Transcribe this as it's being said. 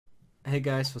Hey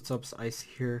guys, what's up? It's Icyx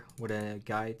here with a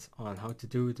guide on how to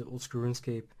do the old school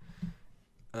RuneScape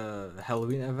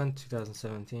Halloween event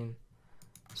 2017.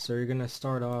 So you're gonna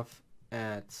start off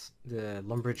at the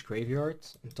Lumbridge Graveyard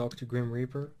and talk to Grim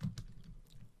Reaper,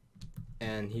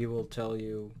 and he will tell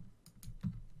you,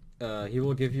 he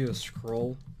will give you a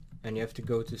scroll, and you have to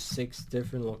go to 6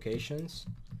 different locations,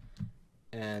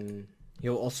 and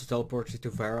he'll also teleport you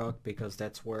to Varrock because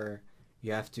that's where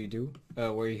you have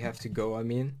to go. I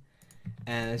mean.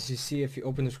 And as you see, if you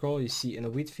open the scroll, you see in a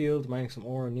wheat field, mining some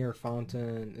ore, near a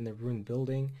fountain, in a ruined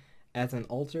building, at an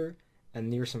altar, and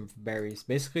near some berries.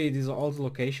 Basically, these are all the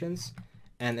locations,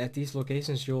 and at these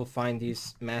locations you will find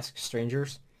these masked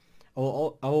strangers. I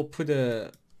will put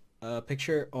a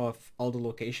picture of all the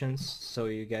locations so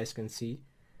you guys can see.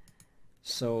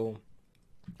 So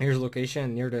here's a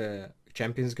location near the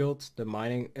Champions Guild, the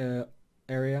mining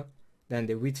area. Then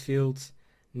the wheat field.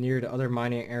 Near the other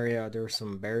mining area there are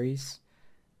some berries.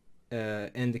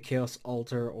 In the Chaos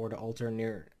altar, or the altar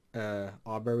near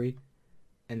Aubrey.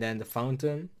 And then the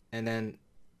fountain. And then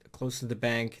close to the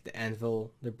bank, the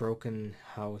anvil, the broken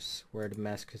house where the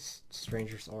masked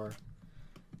strangers are.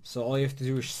 So all you have to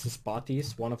do is spot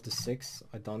these, one of the 6.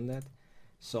 I've done that.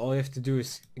 So all you have to do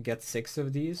is get 6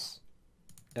 of these.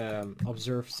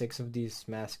 Observe 6 of these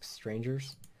masked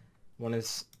strangers. One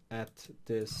is at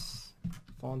this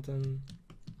fountain.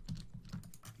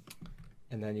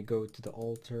 And then you go to the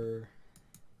altar.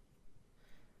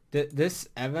 This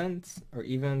event, or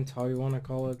event, how you want to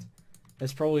call it,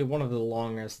 is probably one of the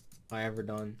longest I ever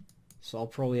done. So I'll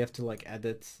probably have to like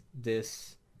edit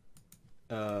this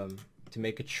to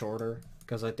make it shorter,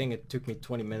 because I think it took me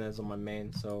 20 minutes on my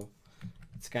main, so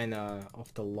it's kind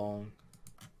of the long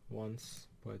ones,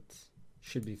 but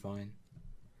should be fine.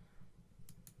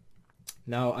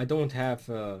 Now I don't have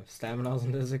stamina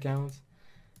on this account.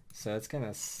 So it's kind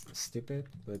of stupid,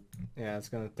 but yeah, it's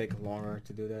gonna take longer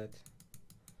to do that.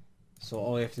 So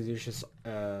all you have to do is just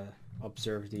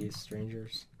observe these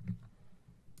strangers.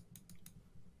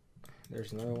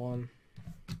 There's another one.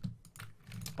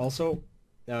 Also,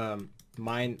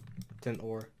 mine 10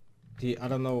 ore. I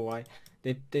don't know why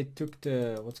they took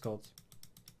the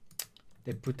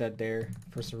they put that there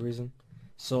for some reason.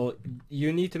 So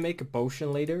you need to make a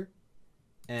potion later,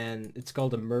 and it's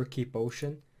called a murky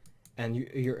potion. And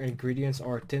your ingredients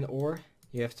are tin ore.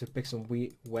 You have to pick some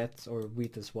wheat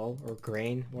as well, or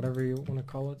grain, whatever you want to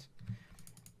call it.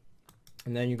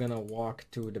 And then you're gonna walk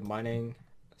to the mining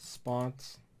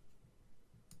spot.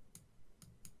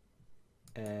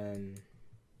 And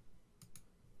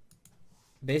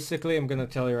basically I'm gonna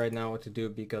tell you right now what to do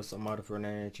because I'm out of rune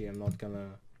energy. I'm not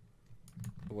gonna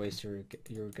waste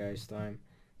your guys' time.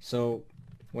 So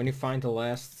when you find the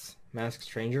last masked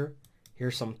stranger,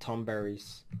 here's some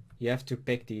tomberries. You have to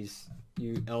pick these.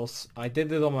 I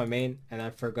did it on my main and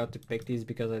I forgot to pick these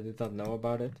because I did not know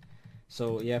about it.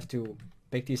 So you have to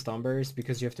pick these tomberries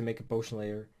because you have to make a potion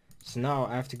later. So now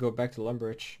I have to go back to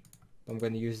Lumbridge. I'm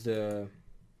gonna use the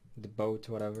boat,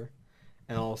 whatever,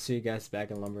 and I'll see you guys back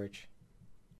in Lumbridge.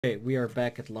 Okay, we are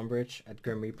back at Lumbridge at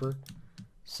Grim Reaper.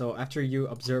 So after you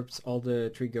observed all the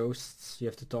 3 ghosts, you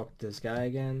have to talk to this guy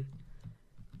again.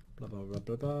 Blah blah blah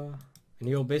blah blah. And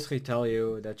he'll basically tell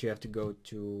you that you have to go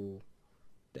to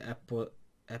the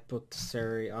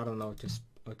apothecary. I don't know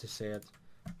how to say it,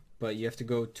 but you have to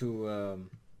go to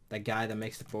that guy that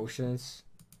makes the potions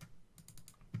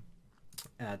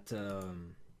at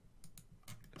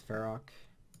Varrock.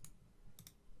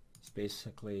 It's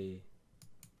basically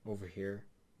over here.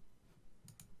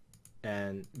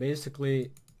 And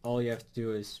basically all you have to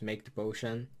do is make the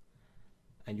potion,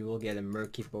 and you will get a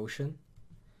murky potion.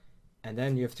 And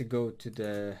then you have to go to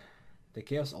the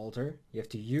Chaos altar. You have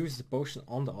to use the potion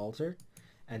on the altar,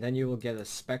 and then you will get a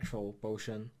spectral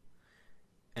potion.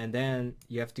 And then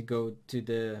you have to go to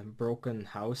the broken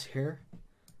house here,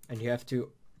 and you have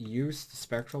to use the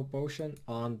spectral potion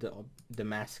on the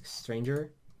masked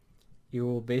stranger. You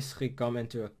will basically come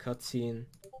into a cutscene,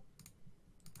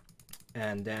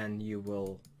 and then you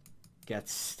will get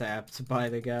stabbed by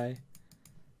the guy,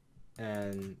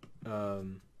 and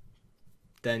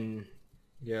then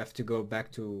you have to go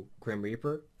back to Grim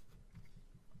Reaper,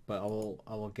 but I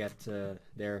will get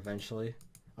there eventually.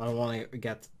 I don't want to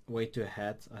get way too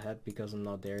ahead because I'm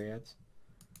not there yet.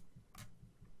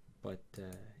 But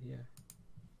yeah.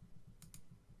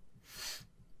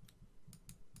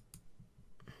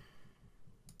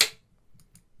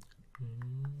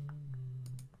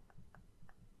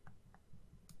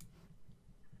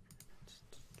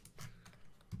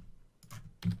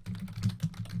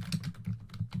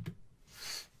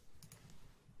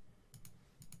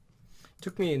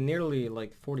 Took me nearly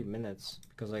like 40 minutes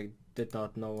because I did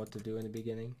not know what to do in the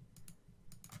beginning,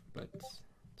 but it's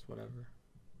whatever.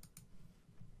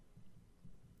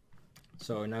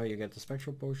 So now you get the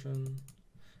spectral potion.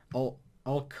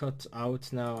 I'll cut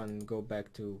out now and go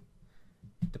back to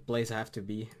the place I have to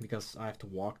be because I have to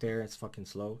walk there. It's fucking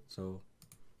slow, so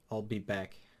I'll be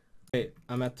back. Okay,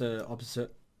 I'm at the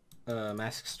opposite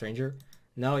Masked Stranger.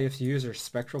 Now you have to use your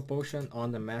spectral potion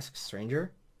on the Masked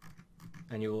Stranger,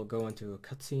 and you will go into a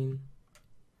cutscene.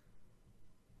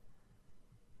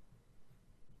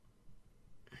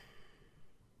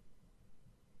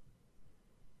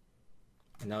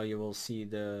 And now you will see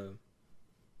the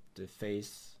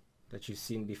face that you've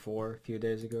seen before a few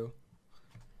days ago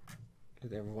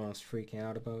that everyone was freaking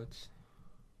out about.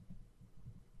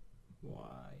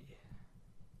 Why?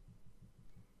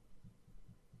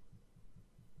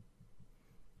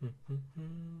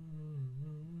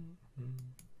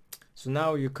 So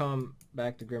now you come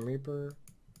back to Grim Reaper,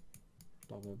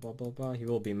 blah blah blah blah blah. He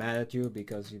will be mad at you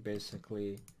because you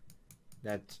basically,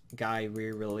 that guy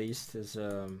we released is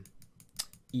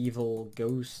evil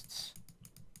ghosts,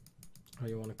 how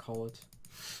you want to call it.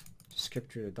 Just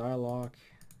skip through the dialogue,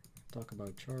 talk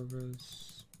about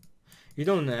Jarvis. You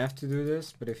don't have to do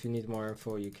this, but if you need more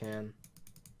info you can.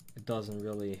 It doesn't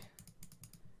really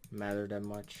matter that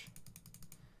much.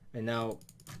 And now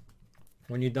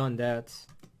when you've done that,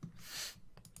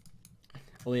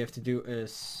 all you have to do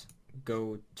is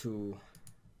go to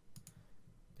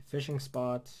the fishing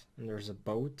spot, and there's a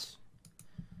boat,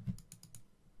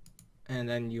 and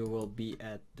then you will be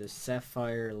at the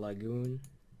Sapphire Lagoon,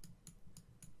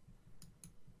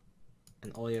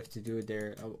 and all you have to do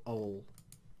there, I'll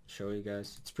show you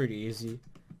guys. It's pretty easy.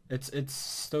 It's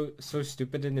so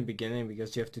stupid in the beginning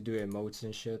because you have to do emotes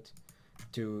and shit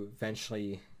to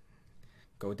eventually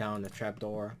go down the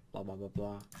trapdoor, blah blah blah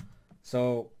blah.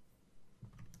 So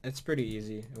it's pretty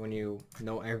easy when you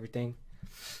know everything,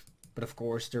 but of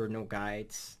course there are no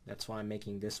guides. That's why I'm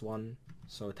making this one,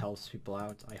 so it helps people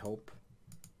out, I hope.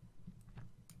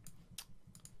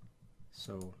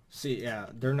 So see, yeah,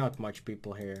 there are not much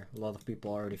people here. A lot of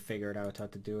people already figured out how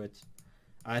to do it.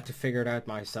 I had to figure it out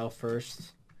myself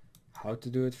first, how to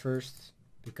do it first,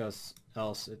 because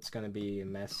else it's gonna be a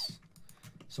mess.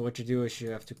 So what you do is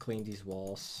you have to clean these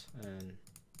walls, and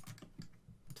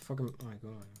what the fuck am I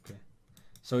going? Okay.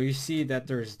 So you see that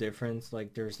there's difference,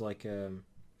 like there's like a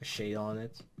shade on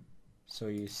it. So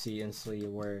you see instantly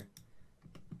where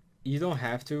you don't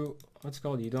have to, what's it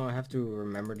called, you don't have to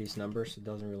remember these numbers, it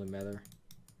doesn't really matter.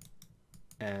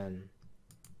 And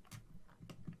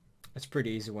it's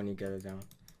pretty easy when you get it down.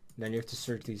 Then you have to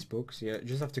search these books. You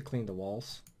just have to clean the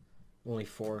walls. Only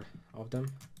 4 of them.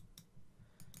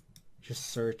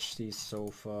 Just search the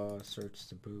sofa, search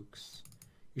the books.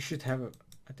 You should have a,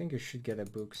 I think you should get a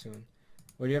book soon.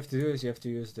 What you have to do is you have to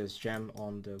use this gem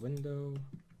on the window.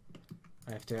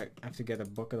 I have to get a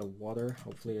bucket of water.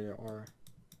 Hopefully there are,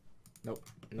 nope,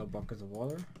 no buckets of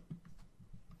water.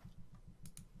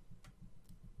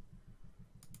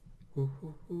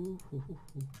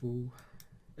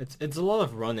 It's a lot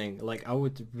of running. Like I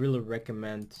would really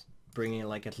recommend bringing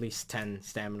like at least 10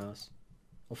 staminas.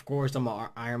 Of course I'm an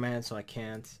Iron Man, so I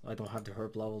don't have the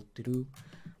herb level to do,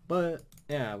 but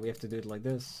yeah, we have to do it like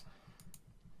this.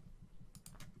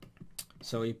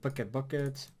 So you pick a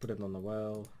bucket, put it on the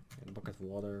well, a bucket of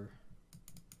water.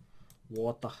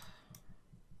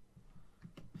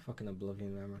 Fucking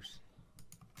Oblivion members.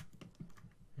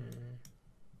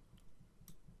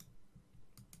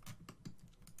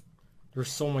 There's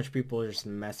so much people just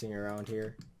messing around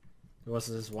here. There was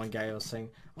this one guy who was saying,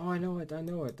 "Oh, I know it,"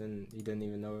 and he didn't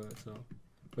even know it. So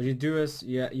what you do is,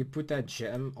 yeah, you put that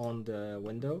gem on the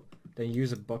window, then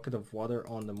use a bucket of water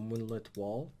on the moonlit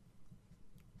wall,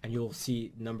 and you'll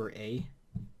see number A.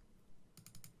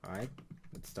 Alright,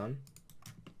 that's done.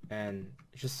 And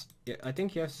just, yeah, I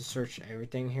think you have to search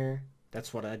everything here.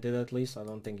 That's what I did at least. I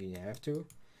don't think you have to.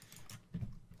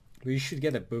 But you should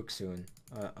get a book soon.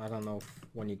 I don't know if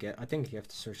when you get, I think you have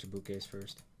to search the bookcase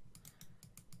first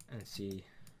and see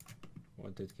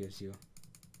what it gives you.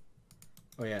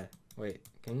 Oh yeah, wait,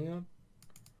 can you not?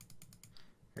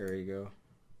 There you go.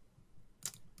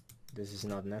 This is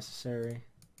not necessary.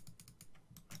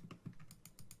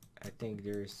 I think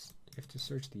there's, you have to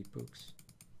search the books.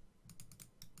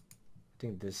 I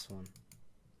think this one.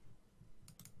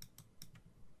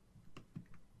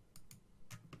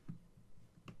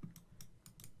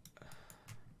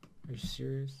 Are you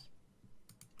serious?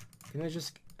 Can I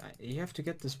just, you have to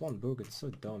get this one book, it's so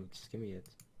dumb, just give me it.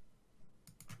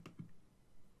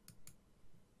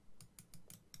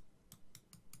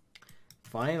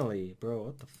 Finally, bro,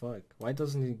 what the fuck? Why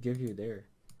doesn't it give you there?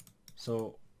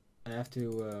 So, I have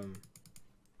to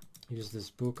use this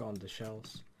book on the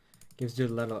shelves. Gives you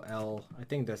the letter L. I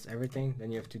think that's everything.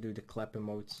 Then you have to do the clap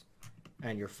emotes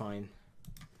and you're fine.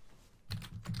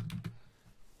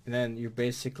 And then you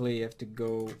basically have to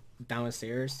go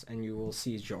downstairs and you will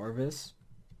see Jarvis.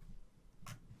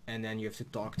 And then you have to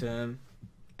talk to him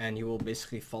and he will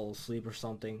basically fall asleep or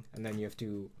something. And then you have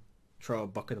to throw a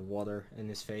bucket of water in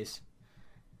his face.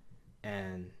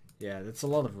 And yeah, that's a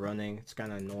lot of running. It's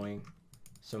kind of annoying.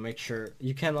 So make sure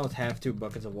you cannot have 2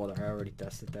 buckets of water. I already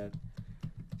tested that.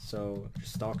 So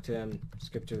just talk to him,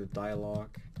 skip to the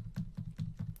dialogue.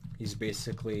 He's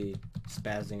basically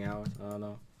spazzing out, I don't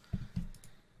know.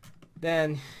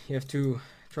 Then you have to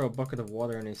throw a bucket of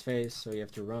water in his face, so you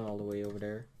have to run all the way over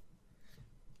there.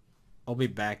 I'll be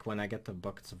back when I get the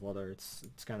buckets of water. It's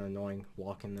kind of annoying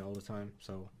walking all the time,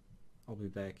 so I'll be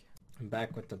back. I'm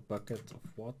back with the bucket of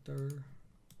water.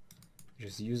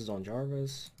 Just use it on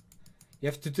Jarvis. You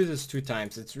have to do this 2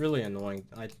 times. It's really annoying.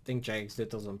 I think Jagex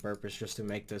did this on purpose just to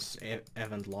make this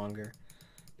event longer,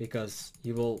 because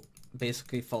he will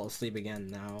basically fall asleep again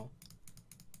now,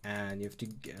 and you have to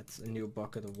get a new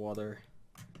bucket of water,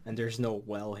 and there's no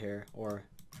well here or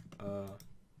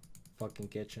fucking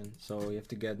kitchen, so you have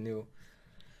to get a new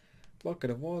bucket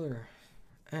of water.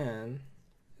 And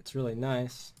it's really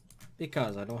nice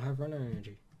because I don't have runner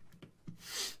energy,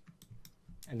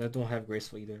 and I don't have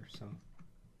graceful either, so.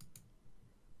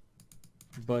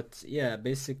 But yeah,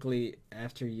 basically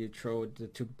after you throw the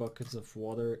 2 buckets of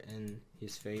water in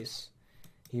his face,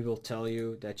 he will tell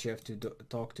you that you have to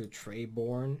talk to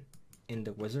Treyborn in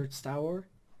the Wizard's Tower.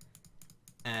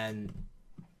 And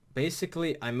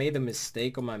basically I made a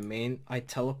mistake on my main. I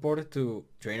teleported to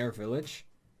Draenor Village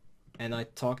and I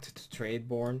talked to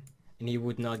Treyborn and he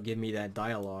would not give me that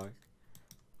dialogue.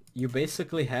 You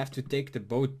basically have to take the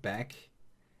boat back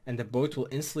and the boat will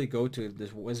instantly go to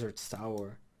the Wizard's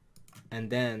Tower. And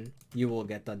then you will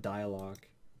get that dialogue.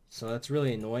 So that's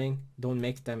really annoying. Don't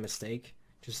make that mistake.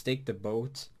 Just take the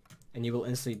boat and he will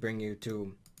instantly bring you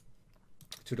to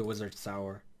the Wizard's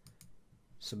Tower.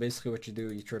 So basically what you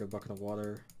do, you throw the bucket of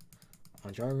water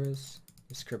on Jarvis,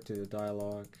 you script to the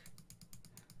dialogue,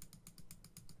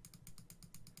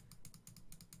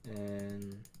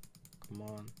 and come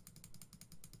on.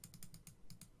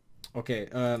 Okay,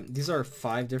 these are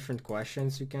 5 different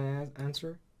questions you can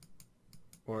answer.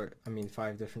 Or, I mean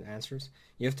 5 different answers.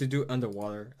 You have to do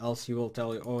underwater, else he will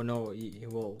tell you, oh no, he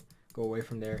will go away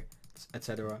from there,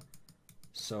 etc.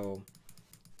 So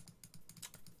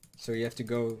you have to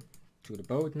go to the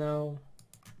boat now.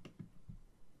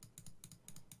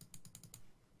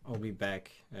 I'll be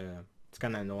back. It's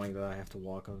kind of annoying that I have to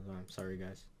walk all the time. Sorry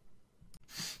guys.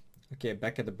 Okay,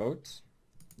 back at the boat.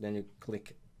 Then you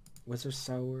click Wizard's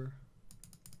Tower.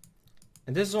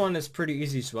 And this one is pretty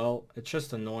easy as well. It's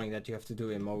just annoying that you have to do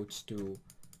emotes to,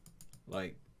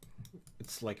 like,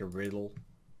 it's like a riddle.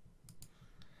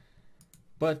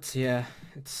 But yeah,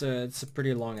 it's a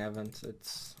pretty long event.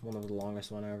 It's one of the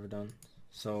longest one I've ever done.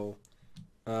 So,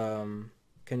 can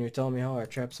you tell me how I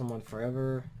trap someone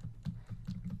forever?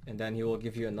 And then he will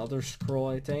give you another scroll,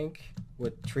 I think,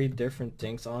 with 3 different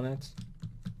things on it.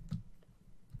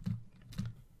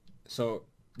 So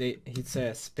he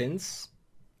says spins,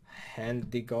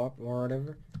 handigop or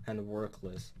whatever, and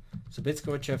workless. So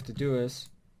basically what you have to do is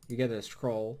you get a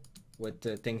scroll with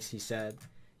the things he said.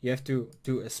 You have to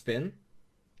do a spin,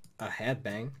 a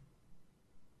headbang,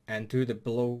 and do the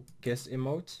blow kiss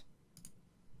emote,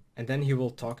 and then he will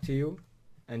talk to you,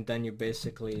 and then you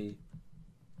basically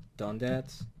done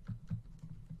that,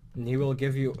 and he will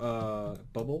give you a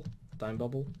bubble, time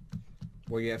bubble,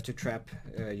 where you have to trap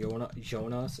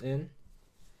Jonas in.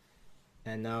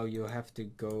 And now you have to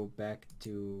go back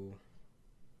to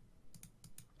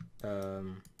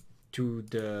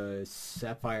the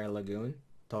Sapphire Lagoon,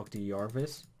 talk to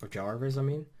Jarvis, I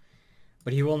mean.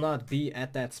 But he will not be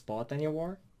at that spot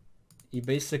anymore. He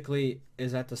basically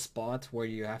is at the spot where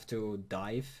you have to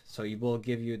dive. So he will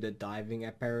give you the diving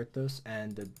apparatus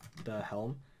and the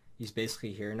helm. He's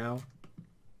basically here now.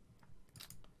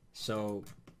 So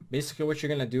basically what you're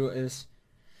gonna do is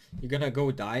you're gonna go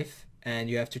dive.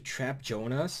 And you have to trap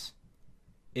Jonas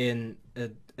in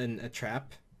a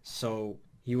trap, so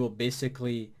he will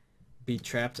basically be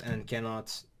trapped and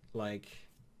cannot, like,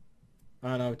 I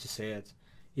don't know how to say it.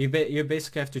 You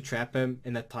basically have to trap him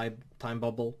in a time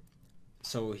bubble,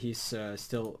 so he's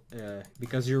still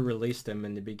because you released him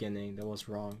in the beginning. That was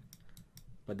wrong,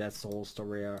 but that's the whole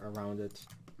story around it.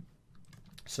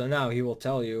 So now he will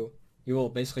tell you. You will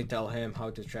basically tell him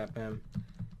how to trap him.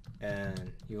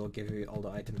 And he will give you all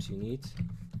the items you need.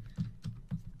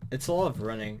 It's a lot of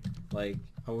running. Like,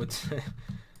 I would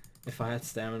If I had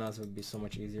stamina, it would be so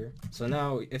much easier. So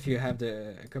now, if you have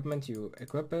the equipment, you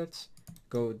equip it.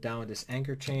 Go down this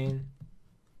anchor chain.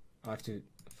 I have to...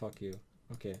 Fuck you.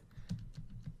 Okay.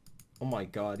 Oh my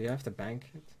god, do you have to bank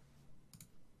it?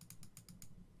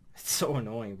 It's so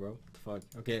annoying, bro. What the fuck?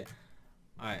 Okay.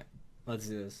 Alright, let's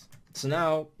do this. So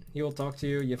now, he will talk to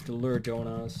you. You have to lure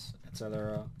Jonas,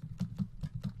 etc.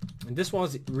 And this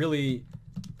one's really...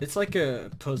 It's like a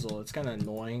puzzle. It's kind of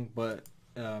annoying, but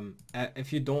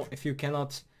if you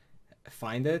cannot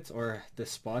find it or the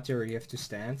spot where you have to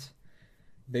stand,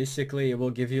 basically it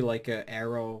will give you like an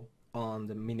arrow on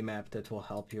the minimap that will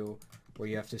help you where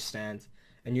you have to stand,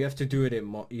 and you have to do it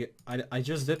in I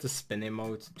just did the spinning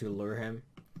mode to lure him,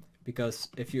 because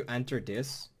if you enter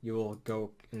this, you will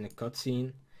go in the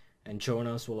cutscene and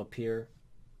Jonas will appear,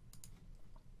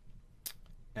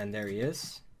 and there he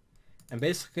is. And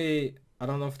basically, I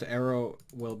don't know if the arrow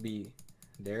will be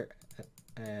there,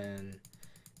 and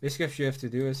basically what you have to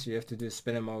do is you have to do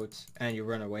spinning mode and you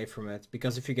run away from it,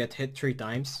 because if you get hit 3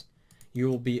 times, you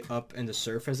will be up in the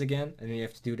surface again, and then you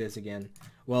have to do this again.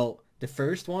 Well, the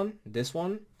first one, this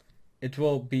one, it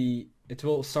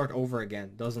will start over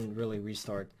again, doesn't really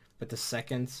restart. But the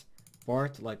second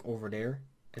part, like over there,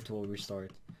 it will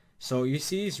restart. So you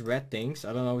see these red things,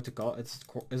 I don't know what to call it.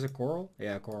 Is it coral?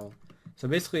 Yeah, coral. So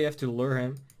basically you have to lure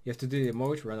him, you have to do the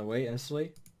emote, run away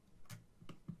instantly.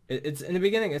 It's in the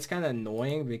beginning it's kind of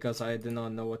annoying because I did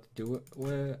not know what to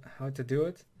do how to do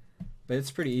it, but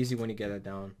it's pretty easy when you get it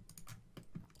down.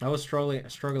 I was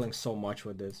struggling so much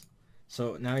with this.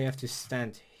 So now you have to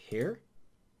stand here.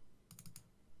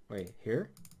 Wait,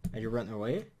 here? And you run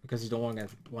away because you don't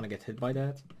want to get hit by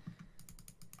that.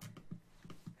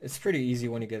 It's pretty easy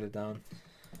when you get it down.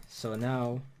 So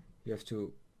now you have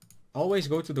to always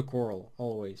go to the coral,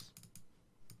 always.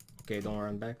 Okay, don't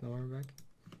run back, don't run back.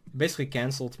 Basically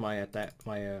cancelled my attack,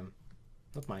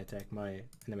 not my attack, my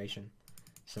animation.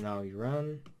 So now you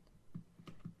run.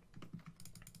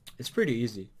 It's pretty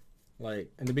easy.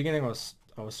 Like in the beginning I was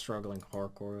struggling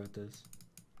hardcore with this.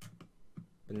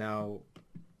 But now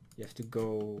you have to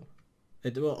go,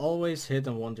 it will always hit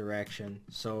in one direction.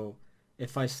 So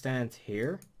if I stand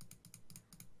here,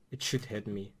 it should hit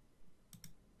me,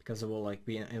 because it will like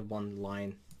be in one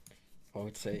line, I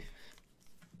would say.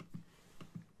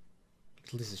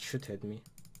 At least it should hit me.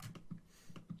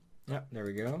 Yeah, there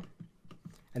we go.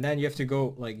 And then you have to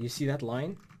go, like, you see that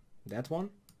line? That one?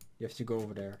 You have to go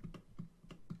over there.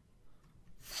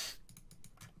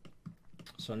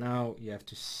 So now you have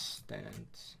to stand.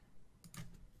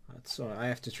 So I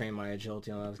have to train my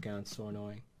agility on that account, it's so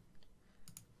annoying.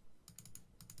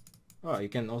 Oh, you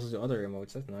can also do other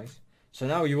emotes, that's nice. So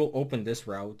now you will open this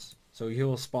route. So you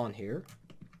will spawn here.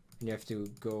 And you have to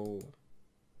go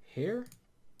here,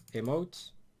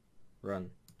 emote,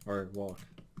 run, or walk.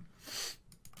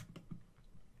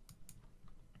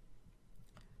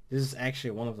 This is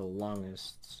actually one of the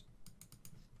longest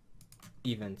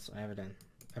events I have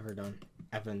ever done.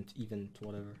 Event,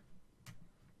 whatever.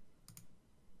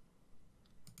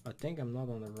 I think I'm not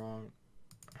on the wrong...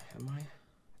 Am I? I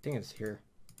think it's here.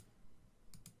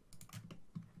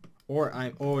 Or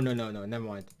I'm... Oh, no, never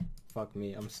mind. Fuck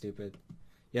me, I'm stupid.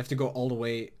 You have to go all the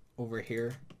way over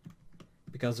here,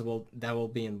 because that will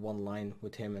be in one line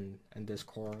with him and this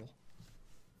coral.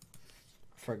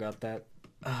 Forgot that.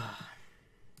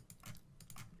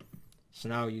 So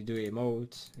now you do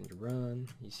emote and you run.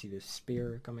 You see the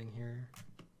spear coming here.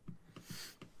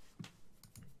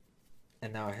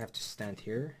 And now I have to stand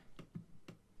here.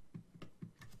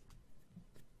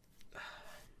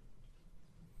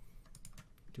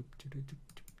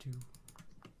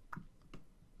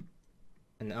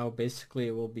 And now basically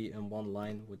it will be in one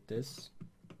line with this,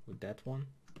 with that one.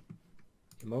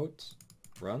 Emote,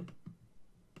 run.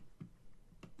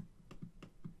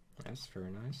 That's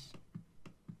very nice.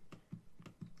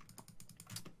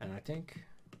 And I think,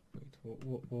 wait,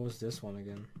 what was this one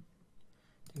again?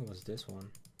 I think it was this one.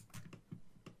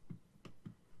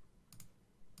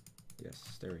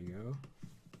 Yes, there we go.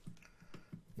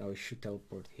 Now we should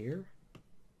teleport here.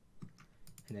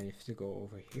 And then you have to go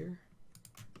over here.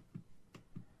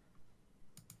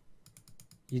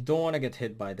 You don't want to get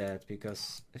hit by that,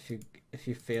 because if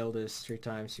you fail this 3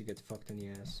 times, you get fucked in the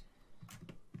ass.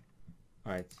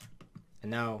 Alright.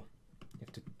 And now you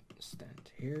have to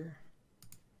stand here.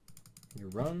 You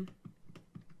run.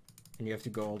 And you have to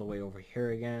go all the way over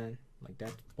here again, like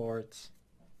that part.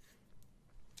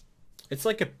 It's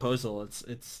like a puzzle.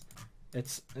 It's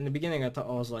in the beginning I thought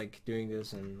I was like doing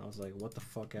this and I was like, what the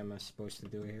fuck am I supposed to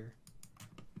do here?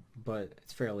 But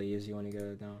it's fairly easy when you get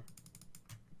it down.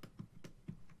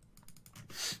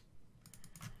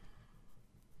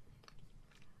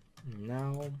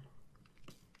 Now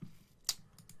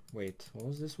Wait, what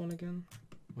was this one again?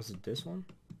 Was it this one?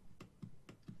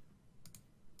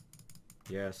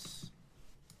 Yes.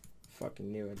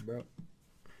 Fucking knew it, bro.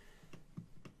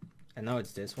 And now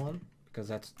it's this one, because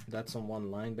that's on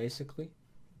one line basically.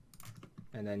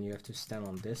 And then you have to stand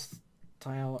on this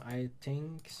tile, I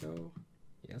think so.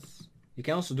 Yes. You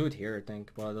can also do it here, I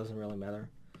think, but it doesn't really matter.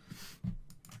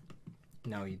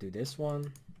 Now you do this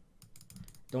one.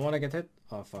 Don't want to get hit?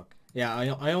 Oh fuck. Yeah,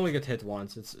 I only get hit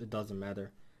once. It doesn't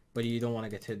matter. But you don't want to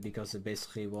get hit because it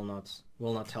basically will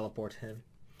not teleport him.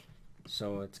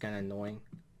 So it's kind of annoying.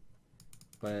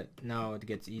 But now it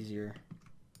gets easier.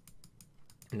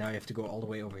 Now you have to go all the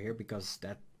way over here because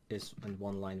that is in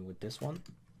one line with this one.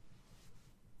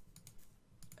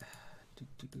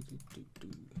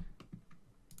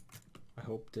 I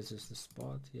hope this is the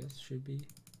spot. Yes, should be.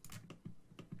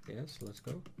 Yes, let's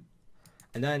go.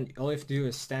 And then all you have to do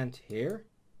is stand here.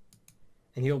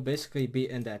 And he'll basically be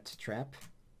in that trap.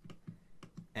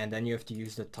 And then you have to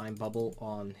use the time bubble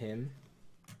on him.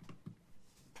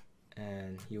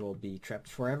 And he will be trapped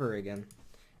forever again.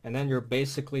 And then you're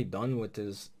basically done with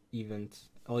this event.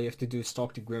 All you have to do is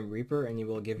talk to Grim Reaper and he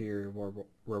will give you your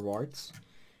rewards.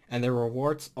 And the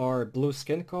rewards are blue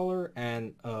skin color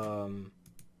and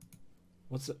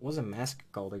what's a mask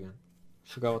called again? I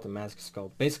forgot what the mask is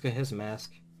called. Basically his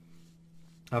mask.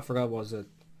 I forgot what it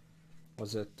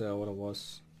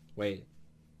was. Wait.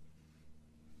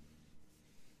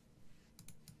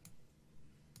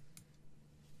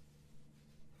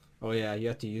 Oh yeah, you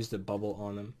have to use the bubble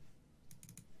on him.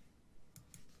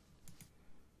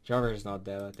 Jarvis is not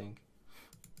dead, I think.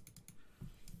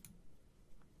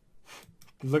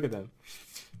 Look at them.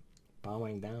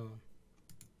 Bowing down.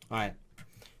 Alright.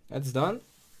 That's done.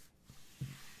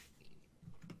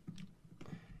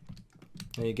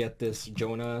 And you get this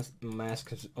Jonas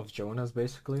mask of Jonas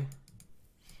basically.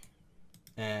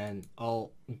 And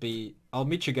I'll meet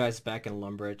you guys back in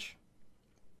Lumbridge.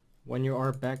 When you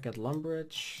are back at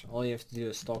Lumbridge, all you have to do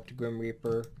is talk to Grim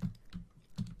Reaper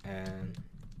and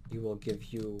he will give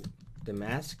you the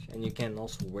mask, and you can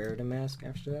also wear the mask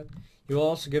after that. He will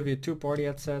also give you 2 party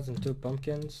headsets and 2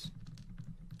 pumpkins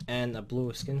and a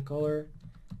blue skin color.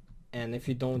 And if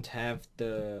you don't have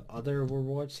the other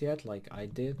rewards yet, like I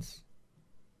did,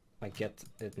 I get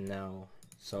it now.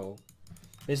 So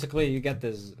basically you get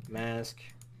this mask,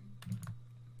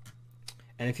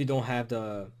 and if you don't have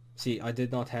the... See, I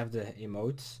did not have the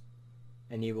emotes,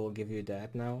 and he will give you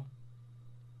that now.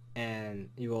 And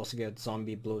you also get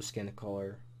zombie blue skin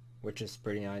color, which is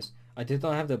pretty nice. I did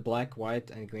not have the black, white,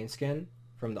 and green skin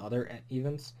from the other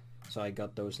events, so I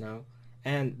got those now.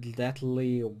 And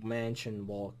Deathly Mansion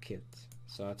Wall Kit,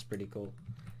 so that's pretty cool.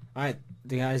 Alright,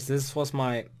 guys, this was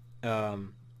my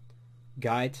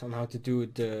guide on how to do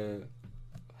the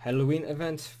Halloween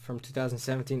event from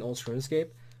 2017 Old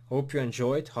RuneScape. Hope you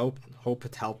enjoyed, hope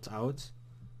it helped out.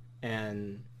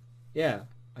 And yeah,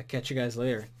 I'll catch you guys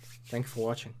later. Thanks for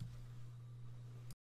watching.